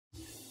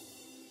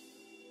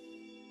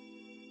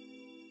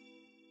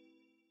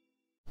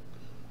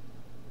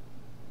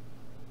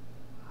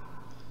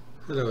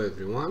Hello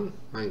everyone,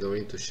 I'm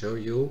going to show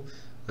you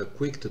a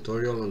quick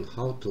tutorial on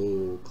how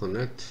to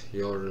connect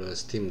your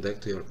Steam Deck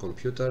to your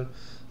computer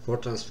for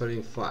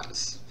transferring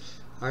files.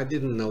 I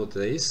didn't know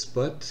this,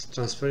 but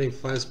transferring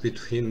files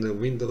between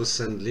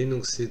Windows and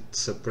Linux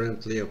is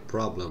apparently a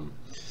problem.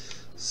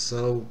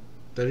 So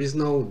there is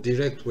no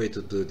direct way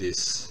to do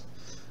this.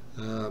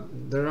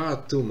 There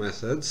are two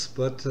methods,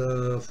 but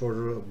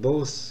for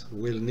both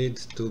we'll need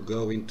to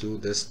go into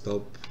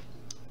desktop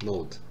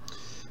mode.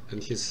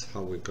 And here's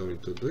how we're going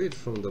to do it.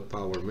 From the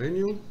power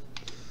menu,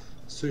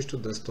 switch to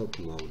desktop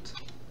mode.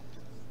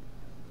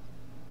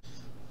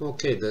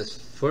 Okay, the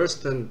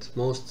first and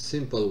most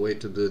simple way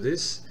to do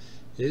this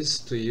is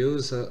to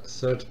use a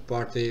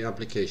third-party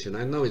application.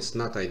 I know it's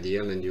not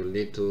ideal and you'll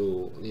need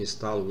to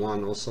install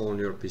one also on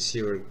your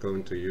PC. We're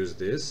going to use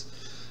this,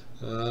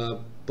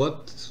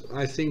 but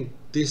I think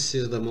this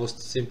is the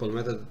most simple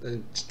method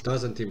and it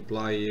doesn't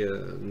imply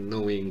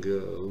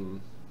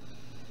knowing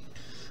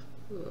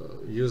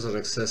user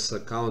access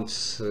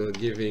accounts,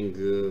 giving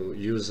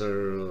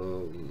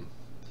user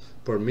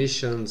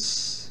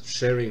permissions,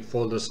 sharing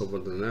folders over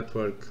the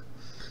network.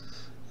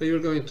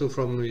 You're going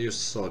to, you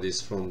saw this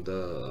from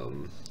the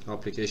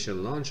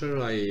application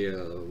launcher. I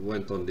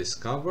went on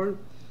Discover.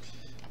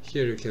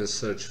 Here you can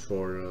search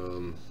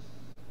for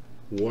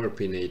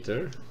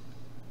Warpinator.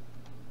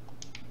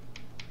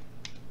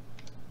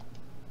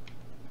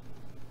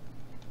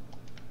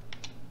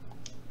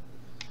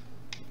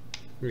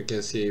 You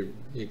can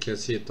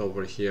see it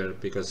over here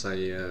because I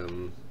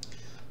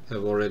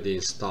have already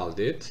installed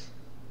it.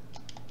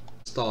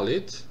 Install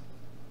it.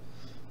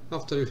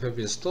 After you have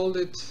installed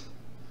it,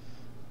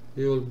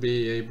 you will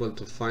be able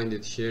to find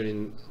it here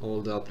in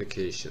all the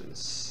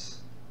applications.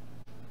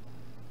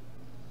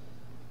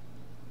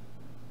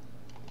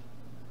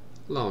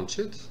 Launch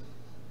it.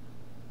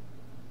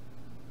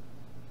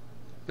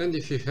 And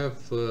if you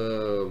have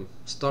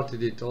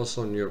started it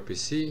also on your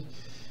PC,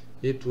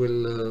 it will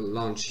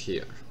launch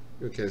here.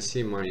 You can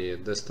see my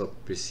desktop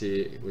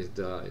PC with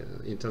the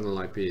internal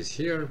IP is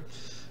here,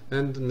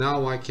 and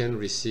now I can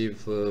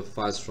receive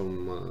files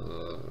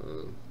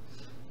from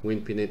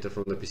Winpinator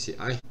from the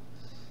PC.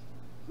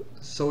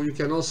 So you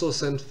can also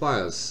send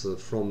files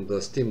from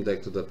the Steam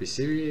Deck to the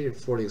PC,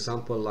 for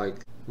example,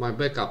 like my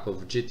backup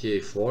of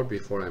GTA 4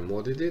 before I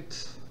modded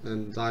it,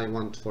 and I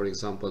want, for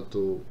example,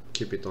 to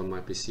keep it on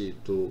my PC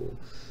to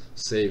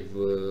save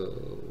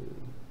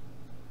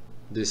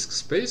disk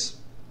space.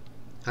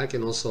 I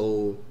can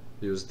also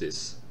use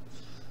this.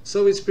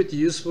 So it's pretty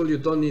useful. You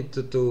don't need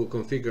to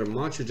configure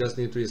much. You just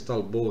need to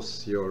install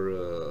both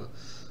your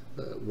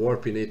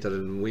Warpinator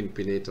and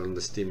Winpinator on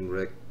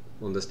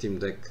the Steam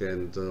Deck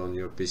and on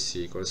your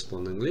PC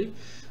correspondingly.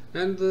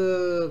 And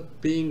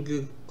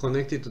being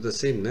connected to the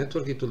same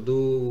network, it will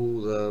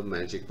do the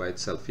magic by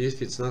itself.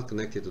 If it's not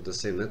connected to the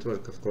same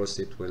network, of course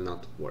it will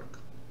not work.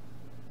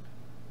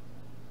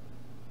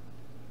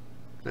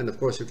 And of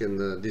course you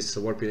can, this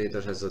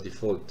Warpinator has a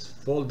default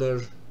folder.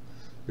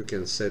 You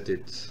can set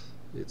it,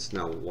 it's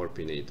now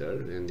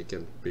Warpinator, and it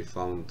can be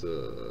found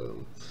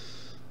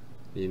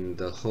in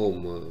the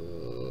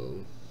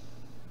home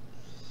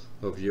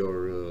of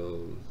your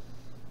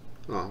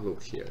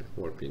look here,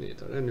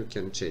 Warpinator, and you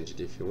can change it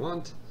if you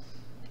want.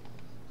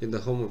 In the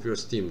home of your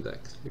Steam Deck,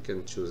 you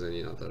can choose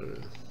any other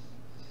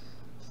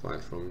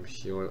file from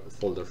here,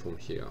 folder from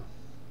here.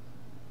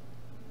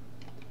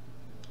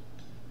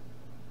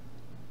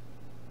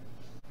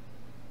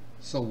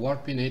 So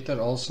Warpinator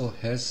also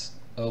has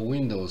a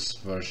Windows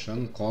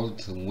version called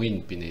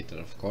Winpinator,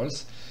 of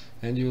course,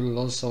 and you will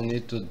also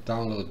need to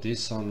download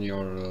this on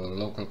your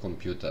local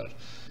computer.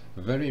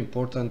 Very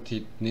important,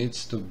 it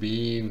needs to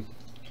be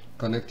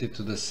connected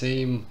to the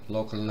same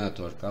local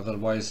network,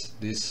 otherwise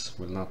this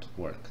will not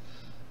work.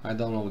 I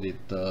downloaded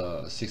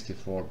the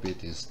 64-bit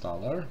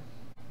installer,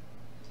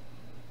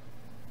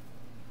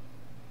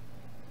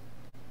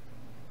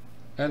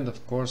 and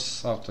of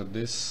course after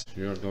this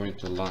you are going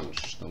to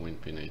launch the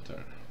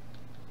Winpinator.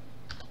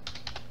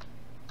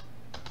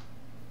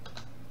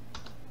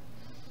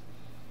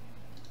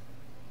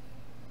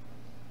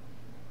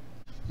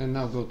 And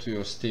now go to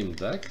your Steam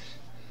Deck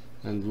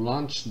and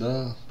launch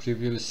the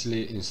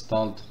previously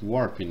installed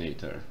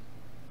Warpinator.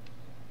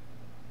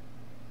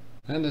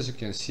 And as you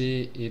can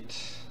see, it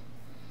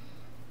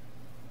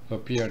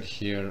appeared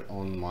here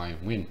on my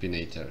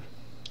Winpinator.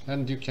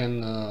 And you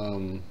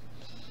can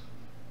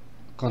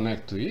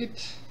connect to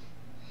it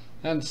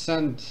and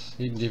send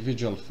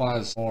individual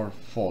files or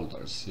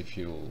folders if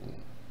you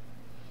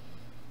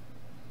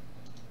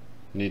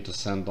need to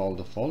send all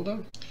the folder.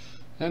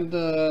 And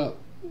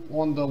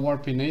on the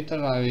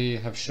Warpinator I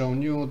have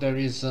shown you there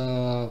is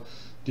a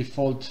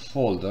default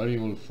folder.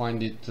 You will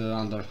find it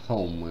under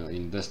home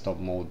in desktop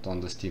mode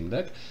on the Steam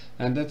Deck,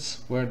 and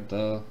that's where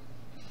the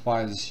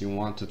files you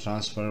want to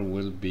transfer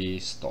will be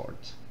stored.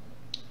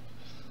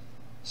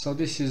 So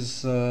this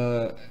is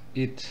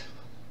it.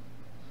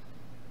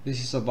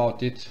 This is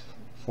about it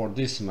for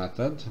this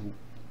method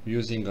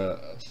using a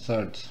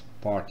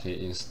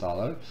third-party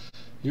installer.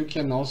 You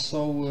can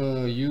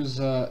also use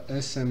a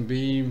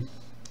SMB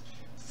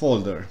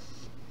folder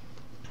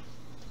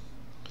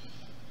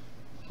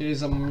Here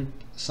is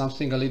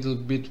something a little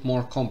bit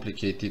more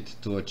complicated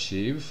to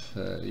achieve.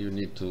 You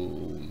need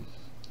to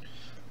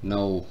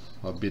know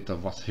a bit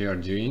of what you are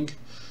doing,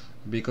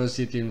 because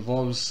it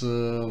involves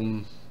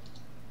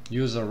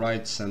user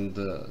rights and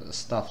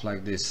stuff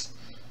like this.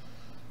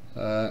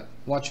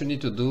 What you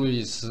need to do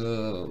is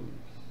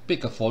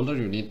pick a folder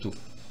you need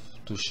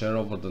to share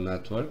over the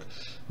network.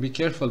 Be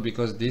careful,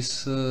 because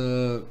this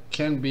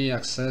can be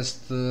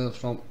accessed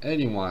from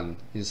anyone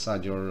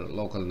inside your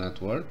local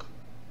network.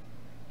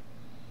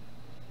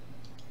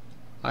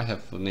 I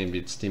have named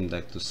it Steam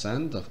Deck to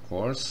send, of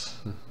course.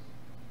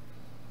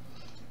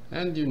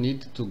 And you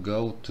need to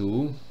go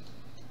to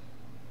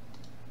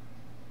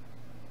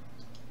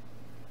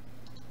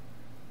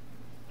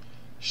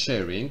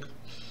sharing.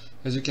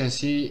 As you can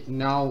see,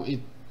 now it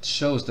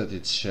shows that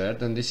it's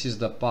shared, and this is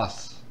the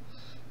path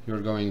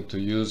you're going to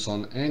use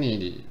on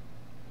any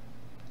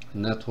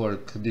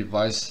network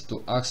device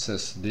to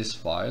access this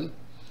file.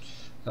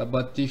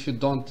 But if you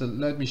don't,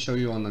 let me show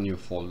you on a new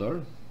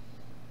folder.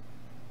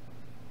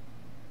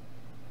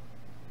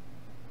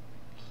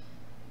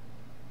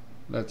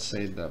 Let's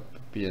say the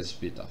PS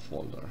Vita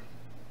folder.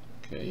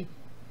 Okay,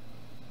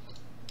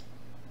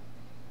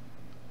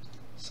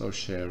 so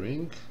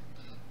sharing.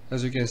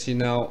 As you can see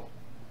now,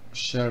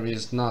 share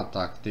is not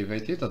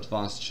activated.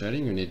 Advanced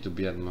sharing, you need to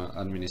be an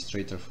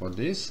administrator for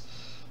this.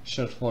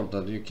 Share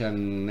folder, you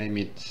can name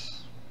it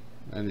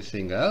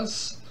anything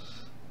else,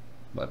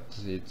 but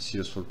it's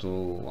useful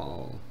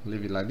to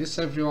leave it like this.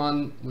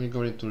 Everyone, we're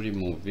going to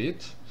remove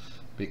it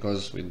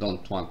because we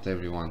don't want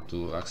everyone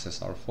to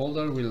access our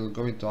folder. We're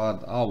going to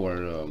add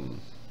our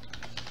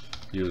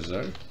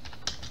user.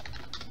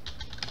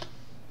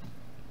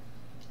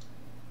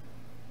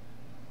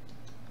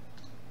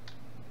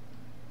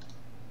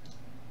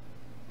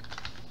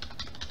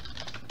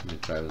 Let me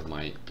try with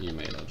my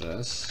email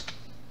address.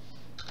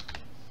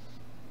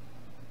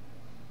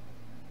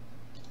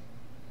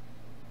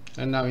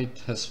 And now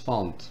it has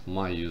found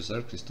my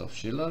user, Christoph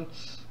Schiller.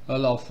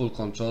 Allow full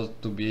control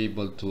to be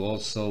able to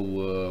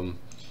also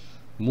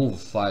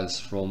move files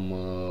from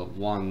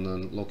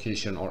one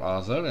location or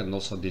other, and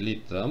also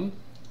delete them.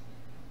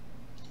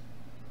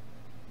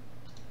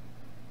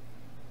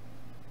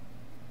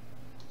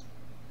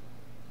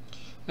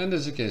 And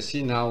as you can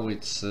see now,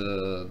 it's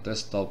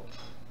desktop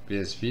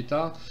PS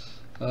Vita.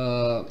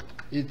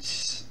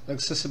 It's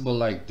accessible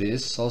like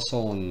this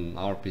also on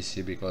our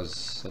PC,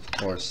 because of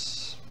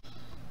course,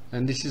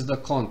 and this is the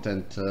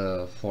content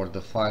for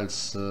the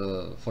files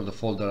for the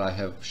folder I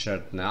have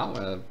shared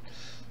now.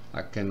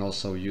 I can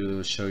also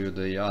show you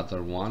the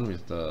other one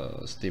with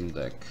the Steam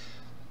Deck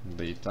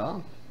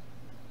data.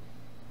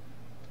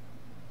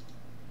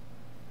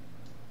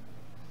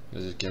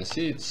 As you can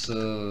see, it's //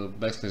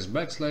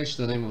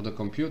 the name of the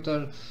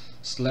computer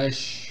 /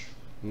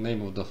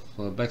 name of the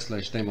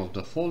 / name of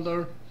the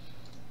folder,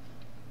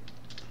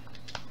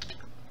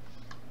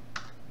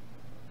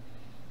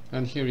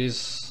 and here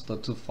is the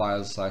two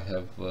files I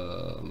have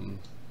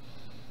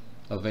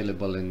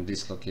available in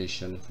this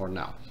location for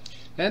now.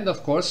 And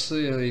of course,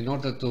 in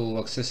order to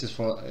access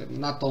it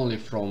not only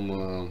from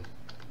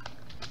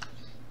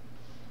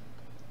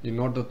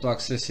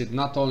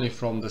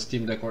the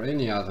Steam Deck or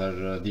any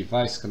other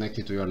device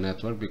connected to your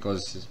network,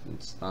 because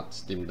it's not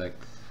Steam Deck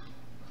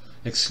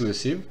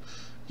exclusive,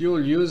 you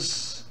will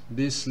use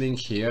this link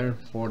here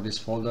for this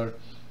folder,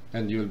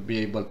 and you'll be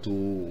able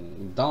to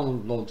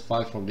download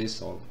file from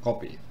this, or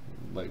copy,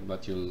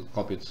 but you'll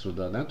copy it through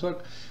the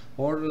network,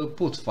 or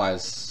put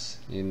files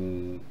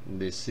in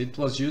this. It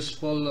was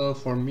useful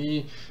for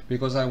me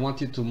because I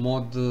wanted to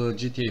mod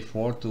GTA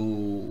 4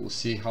 to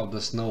see how the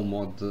snow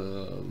mod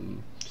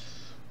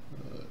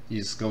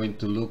is going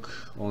to look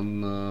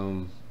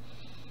on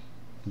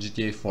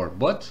GTA 4,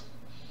 but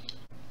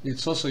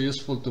it's also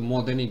useful to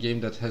mod any game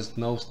that has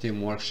no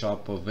Steam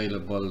Workshop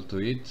available to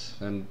it,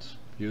 and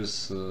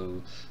use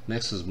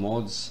Nexus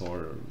mods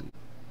or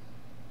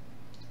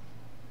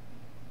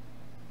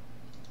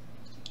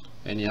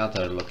any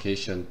other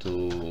location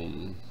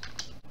to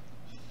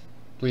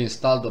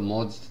install the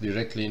mods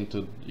directly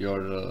into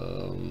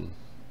your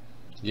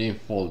game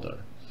folder.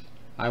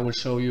 I will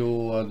show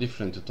you a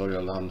different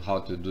tutorial on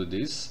how to do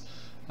this.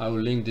 I will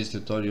link this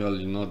tutorial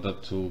in order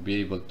to be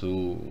able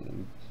to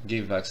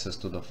give access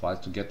to the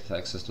files, to get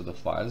access to the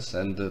files,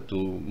 and to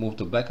move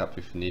to backup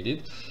if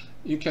needed.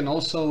 You can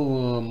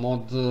also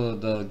mod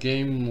the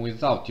game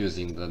without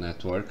using the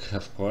network,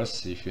 of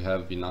course. If you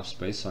have enough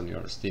space on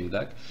your Steam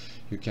Deck,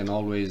 you can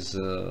always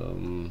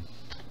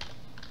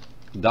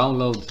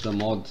download the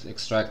mod,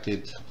 extract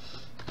it,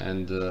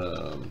 and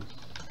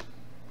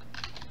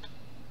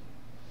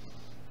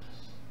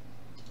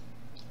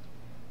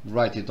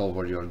write it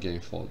over your game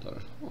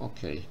folder.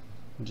 Okay,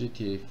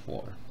 GTA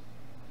 4.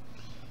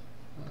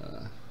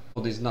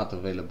 Mod is not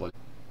available.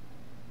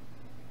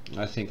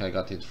 I think I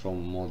got it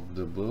from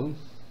Moddable.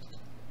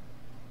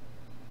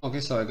 Okay,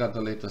 so I got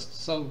the latest.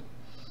 So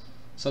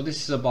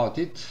this is about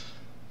it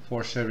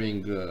for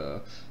sharing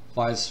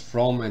files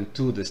from and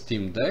to the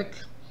Steam Deck.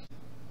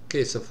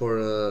 Okay, so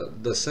for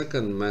the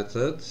second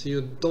method,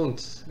 you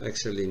don't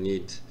actually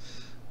need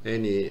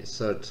any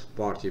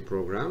third-party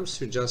programs,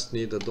 you just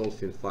need a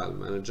Dolphin file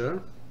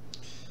manager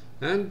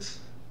and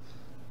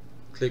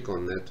click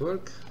on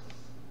network.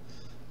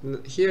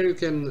 Here you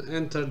can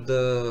enter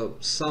the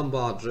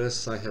Samba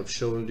address I have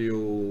shown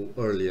you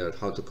earlier,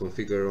 how to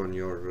configure on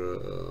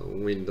your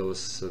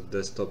Windows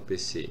desktop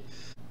PC.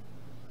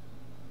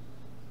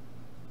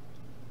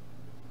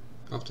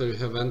 After you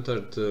have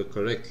entered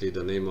correctly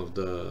the name of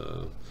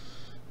the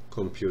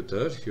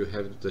computer, you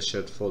have the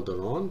shared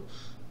folder on.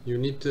 You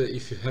need to,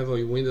 if you have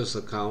a Windows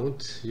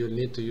account, you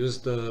need to use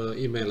the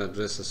email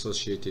address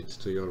associated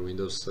to your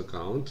Windows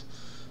account.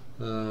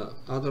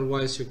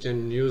 Otherwise you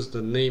can use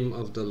the name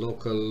of the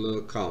local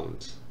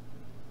account.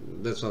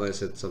 That's what I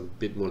said, it's a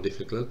bit more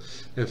difficult.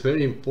 And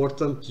very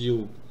important,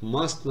 you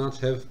must not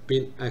have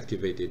PIN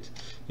activated.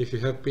 If you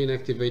have PIN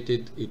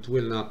activated, it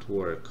will not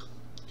work.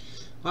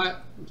 I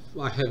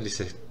have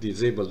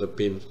disabled the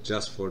PIN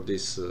just for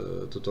this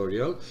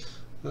tutorial.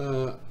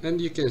 And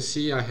you can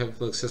see I have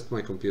accessed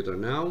my computer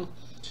now,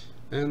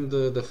 and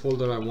the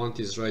folder I want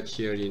is right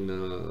here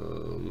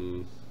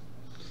in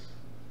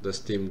the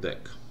Steam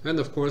Deck. And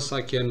of course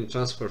I can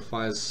transfer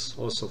files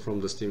also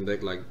from the Steam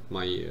Deck, like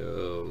my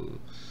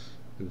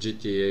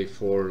GTA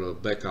 4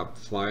 backup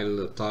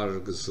file,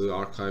 targs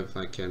archive.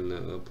 I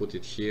can put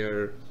it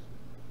here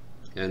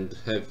and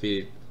have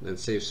it and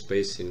save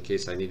space in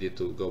case I needed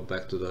to go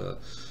back to the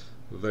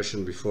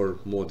version before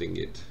modding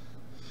it.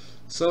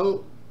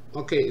 So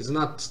okay, it's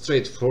not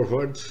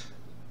straightforward,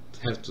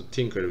 have to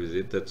tinker with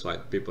it. That's why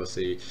people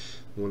say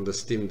on the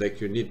Steam Deck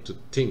you need to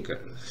tinker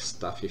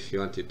stuff if you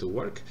want it to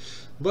work.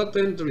 But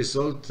then the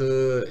result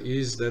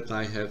is that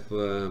I have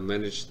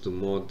managed to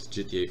mod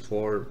GTA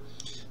 4,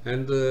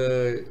 and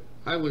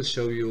I will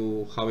show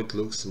you how it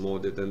looks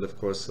modded, and of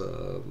course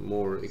a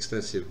more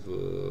extensive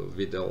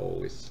video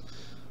with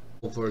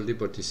over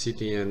Liberty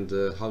City and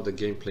how the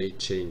gameplay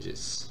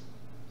changes.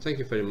 Thank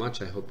you very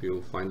much. I hope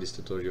you find this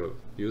tutorial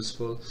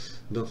useful.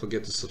 Don't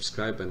forget to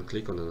subscribe and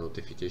click on the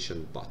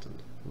notification button.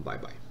 Bye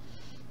bye.